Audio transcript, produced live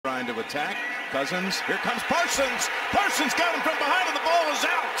Trying to attack. Cousins. Here comes Parsons. Parsons got him from behind and the ball is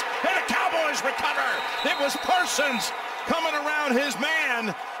out. And the Cowboys recover. It was Parsons coming around his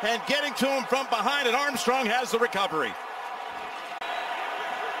man and getting to him from behind, and Armstrong has the recovery.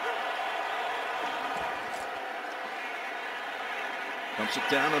 Dumps it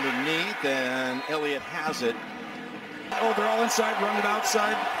down underneath, and Elliott has it. Oh, they're all inside, run it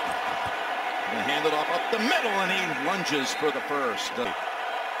outside. And hand it off up the middle, and he lunges for the first.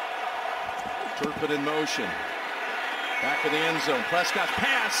 Turpin in motion. Back of the end zone. Prescott's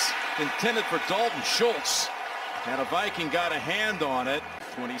pass intended for Dalton Schultz. And a Viking got a hand on it.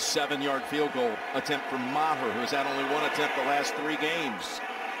 27-yard field goal attempt from Maher, who's had only one attempt the last 3 games.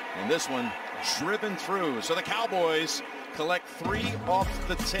 And this one driven through. So the Cowboys collect 3 off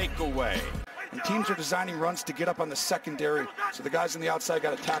the takeaway. And teams are designing runs to get up on the secondary, so the guys on the outside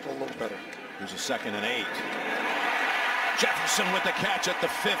got to tackle a little better. Here's a 2nd and 8. Jefferson with the catch at the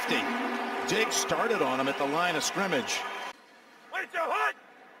 50. Diggs started on him at the line of scrimmage.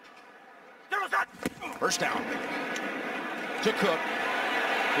 First down to Cook.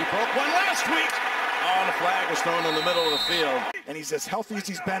 He broke one last week. Oh, the flag was thrown in the middle of the field. And he's as healthy as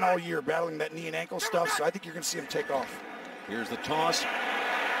he's been all year, battling that knee and ankle stuff, so I think you're going to see him take off. Here's the toss.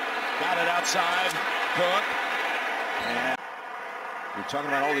 Got it outside. Cook. And you're talking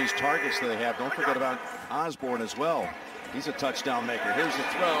about all these targets that they have. Don't forget about Osborne as well. He's a touchdown maker. Here's the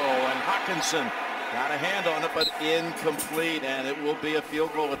throw, and Hawkinson got a hand on it, but incomplete, and it will be a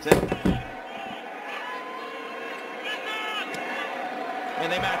field goal attempt. And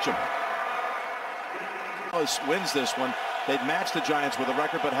they match him. Dallas wins this one. They'd match the Giants with a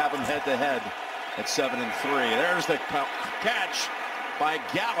record, but have them head-to-head at 7-3. There's the catch by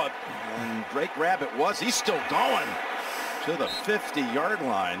Gallup, and Drake Rabbit he's still going to the 50-yard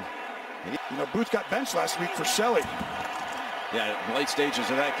line. You know, Booth got benched last week for Shelley. Yeah, late stages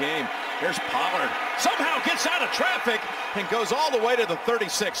of that game. Here's Pollard. Somehow gets out of traffic and goes all the way to the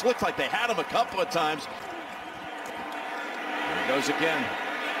 36. Looks like they had him a couple of times. There he goes again.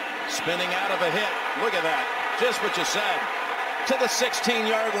 Spinning out of a hit. Look at that. Just what you said. To the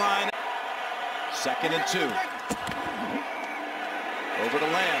 16-yard line. 2nd and 2. Over to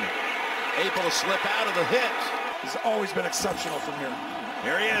Lamb. Able to slip out of the hit. He's always been exceptional from here.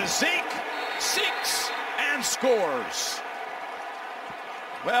 Here he is. Zeke seeks and scores.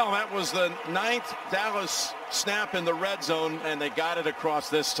 Well, that was the 9th Dallas snap in the red zone, and they got it across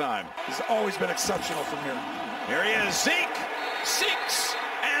this time. He's always been exceptional from here. Here he is. Zeke seeks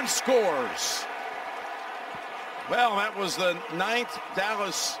and scores. Well, that was the 9th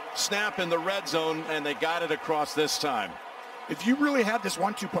Dallas snap in the red zone, and they got it across this time. If you really had this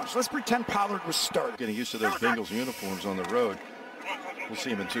 1-2 punch, let's pretend Pollard was starting. Getting used to those Bengals uniforms on the road. We'll see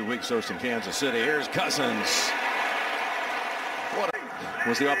him in 2 weeks host in Kansas City. Here's Cousins.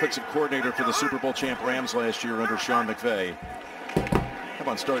 Was the offensive coordinator for the Super Bowl champ Rams last year under Sean McVay. How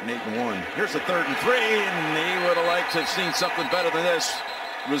about starting 8-1? Here's the 3rd and 3, and he would have liked to have seen something better than this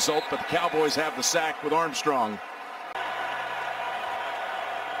result, but the Cowboys have the sack with Armstrong.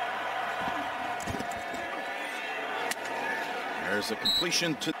 There's a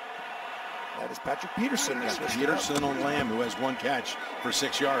completion to... That is Patrick Peterson. Peterson on Lamb, who has 1 catch for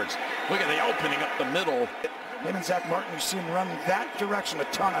 6 yards. Look at the opening up the middle. Him and Zach Martin, you see him run that direction a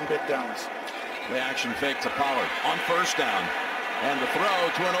ton on big downs. The action fake to Pollard on 1st down. And the throw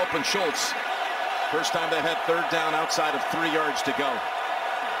to an open Schultz. First time they had 3rd down outside of 3 yards to go.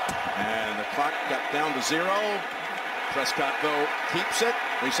 And the clock got down to 0. Prescott, though, keeps it.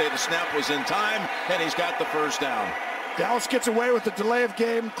 They say the snap was in time, and he's got the 1st down. Dallas gets away with the delay of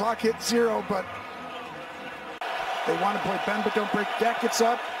game. Clock hit 0, but they want to play bend but don't break. Dak gets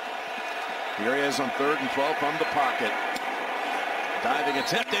up. Here he is on 3rd and 12 from the pocket. Diving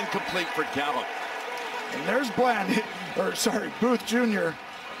attempt incomplete for Gallup. And there's Booth Jr.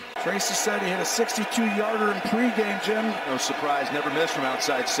 Tracy said he hit a 62-yarder in pregame, Jim. No surprise, never missed from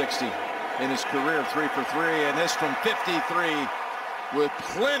outside 60 in his career, 3 for 3, and this from 53 with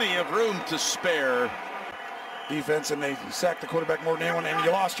plenty of room to spare. Defense, and they sacked the quarterback more than anyone, and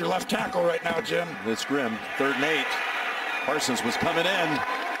you lost your left tackle right now, Jim. It's grim. 3rd and 8. Parsons was coming in,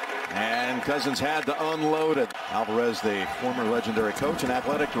 and Cousins had to unload it. Alvarez, the former legendary coach and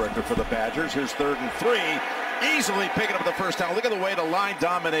athletic director for the Badgers. Here's 3rd and 3. Easily picking up the 1st down. Look at the way the line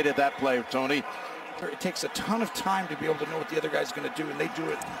dominated that play, Tony. It takes a ton of time to be able to know what the other guy's going to do, and they do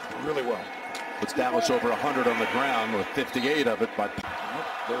it really well. It's Dallas over 100 on the ground with 58 of it, but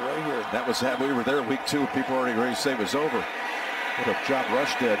they're right here. That was we were there week 2. People already ready to say it was over. What a job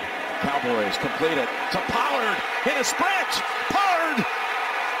Rush did. Cowboys complete it to Pollard in a sprint. Pollard,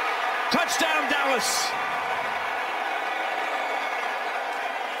 touchdown Dallas.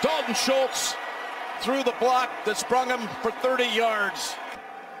 Dalton Schultz through the block that sprung him for 30 yards.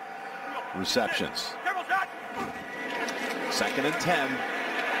 Receptions. 2nd and 10.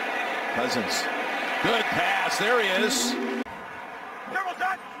 Cousins. Good pass. There he is.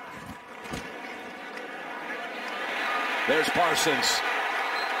 There's Parsons.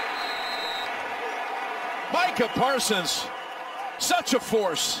 Micah Parsons. Such a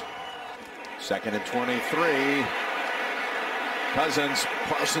force. 2nd and 23. Cousins.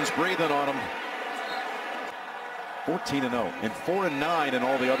 Parsons breathing on him. 14-0 and 4-9 in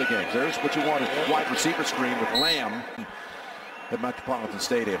all the other games. There's what you want, a wide receiver screen with Lamb at Metropolitan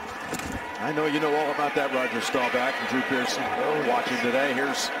Stadium. I know you know all about that, Roger Staubach and Drew Pearson. Watching today.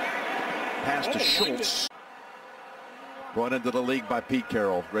 Here's pass to Schultz. Brought into the league by Pete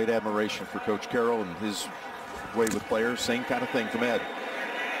Carroll. Great admiration for Coach Carroll and his way with players. Same kind of thing from Ed.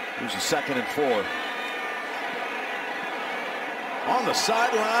 Here's a 2nd and 4. On the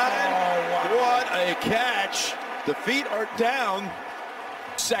sideline. Oh, wow. What a catch. The feet are down.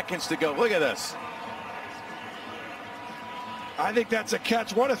 Seconds to go. Look at this. I think that's a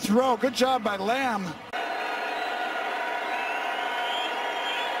catch. What a throw. Good job by Lamb.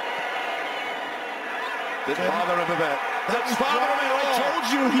 Didn't bother him a bit. That's bother him at all. I told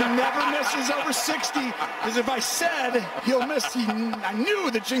you he never misses over 60. Because if I said he'll miss, I knew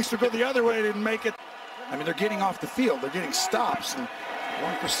the jinx would go the other way. Didn't make it. I mean, they're getting off the field. They're getting stops. And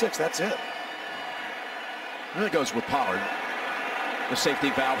 1 for 6. That's it. And it goes with Pollard. The safety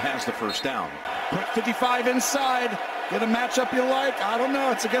valve has the first down. Put 55 inside. Get a matchup you like. I don't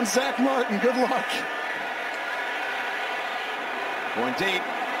know. It's against Zach Martin. Good luck. Going deep.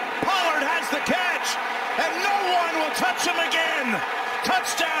 Pollard has the catch. And no one will touch him again.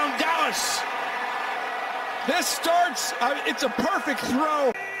 Touchdown, Dallas. This starts. It's a perfect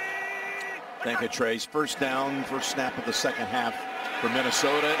throw. Thank you, Trace. First down, first snap of the second half for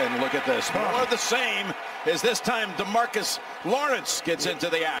Minnesota. And look at this. More of the same as this time DeMarcus Lawrence gets into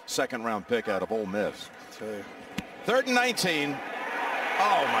the act. Second round pick out of Ole Miss. 3rd and 19.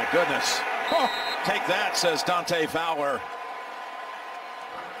 Oh, my goodness. Oh, take that, says Dante Fowler.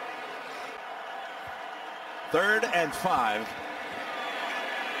 3rd and 5.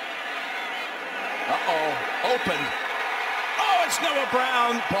 Uh-oh. Open. Oh, it's Noah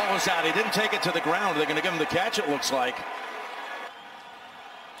Brown. Ball is out. He didn't take it to the ground. They're going to give him the catch, it looks like.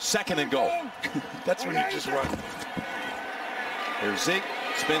 2nd and goal. That's when you just run. Here's Zeke.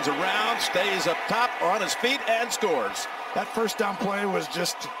 Spins around, stays up top on his feet, and scores. That first down play was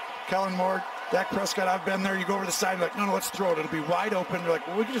just Kellen Moore, Dak Prescott. I've been there. You go over the side, like, no, let's throw it. It'll be wide open. They're like,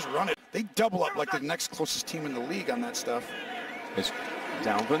 well, we can just run it. They double up like the next closest team in the league on that stuff. As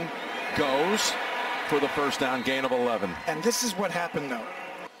Dalvin goes for the first down, gain of 11. And this is what happened, though.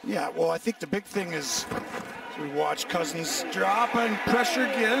 Yeah, well, I think the big thing is we watch Cousins drop and pressure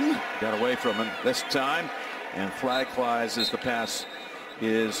again. Got away from him this time, and flag flies as the pass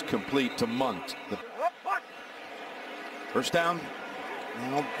is complete to Munt. First down.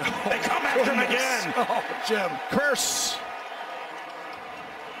 Now, they come after him again. Oh, Jim. Curse.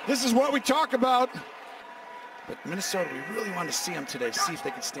 This is what we talk about. But Minnesota, we really want to see them today. See if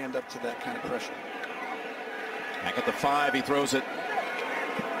they can stand up to that kind of pressure. Back at the 5, he throws it.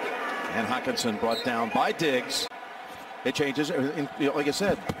 And Hockenson brought down by Diggs. It changes. Like I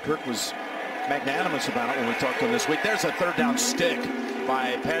said, Kirk was magnanimous about it when we talked to him this week. There's a 3rd down stick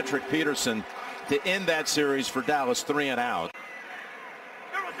by Patrick Peterson to end that series for Dallas, 3 and out.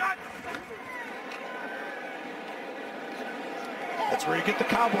 That's where you get the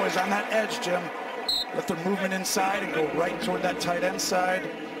Cowboys on that edge, Jim. Let their movement inside and go right toward that tight end side.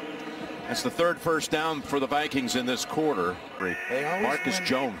 That's the 3rd first down for the Vikings in this quarter. Marcus win.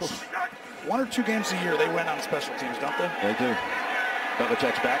 Jones. 1 or 2 games a year they win on special teams, don't they? They do.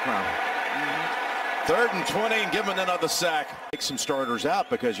 Belichick's background. 3rd and 20 and give him another sack. Take some starters out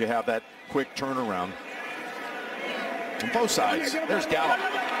because you have that quick turnaround. On both sides. There's Gallup.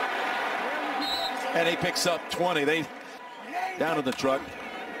 And he picks up 20. They down in the truck.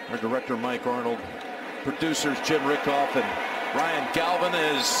 Our director Mike Arnold. Producers Jim Rickoff and Ryan Galvin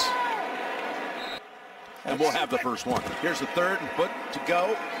is. And we'll have the first one. Here's the 3rd foot to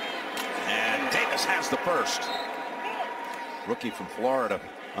go. And Davis has the first. Rookie from Florida,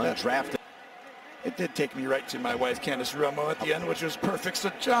 undrafted. It did take me right to my wife, Candace Romo, at the end, which was perfect.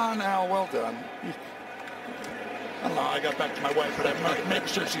 So, John, Al, well done. I don't know how I got back to my wife, but I make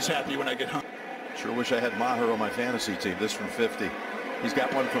sure she's happy when I get home. Sure wish I had Maher on my fantasy team. This from 50. He's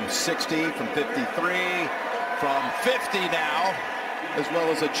got one from 60, from 53, from 50 now, as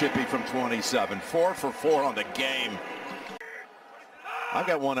well as a chippy from 27. 4 for 4 on the game. I've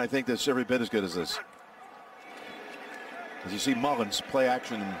got one I think that's every bit as good as this. As you see Mullins play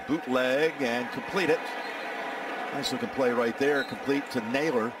action bootleg and complete it. Nice looking play right there. Complete to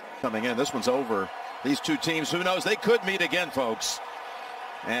Naylor coming in. This one's over. These two teams, who knows? They could meet again, folks.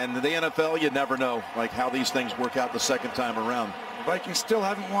 And the NFL, you never know, like how these things work out the second time around. The Vikings still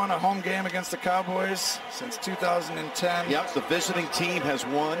haven't won a home game against the Cowboys since 2010. Yep, the visiting team has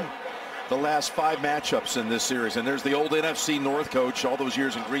won the last 5 matchups in this series. And there's the old NFC North coach, all those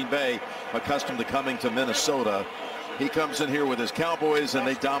years in Green Bay, accustomed to coming to Minnesota. He comes in here with his Cowboys, and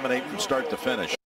they dominate from start to finish.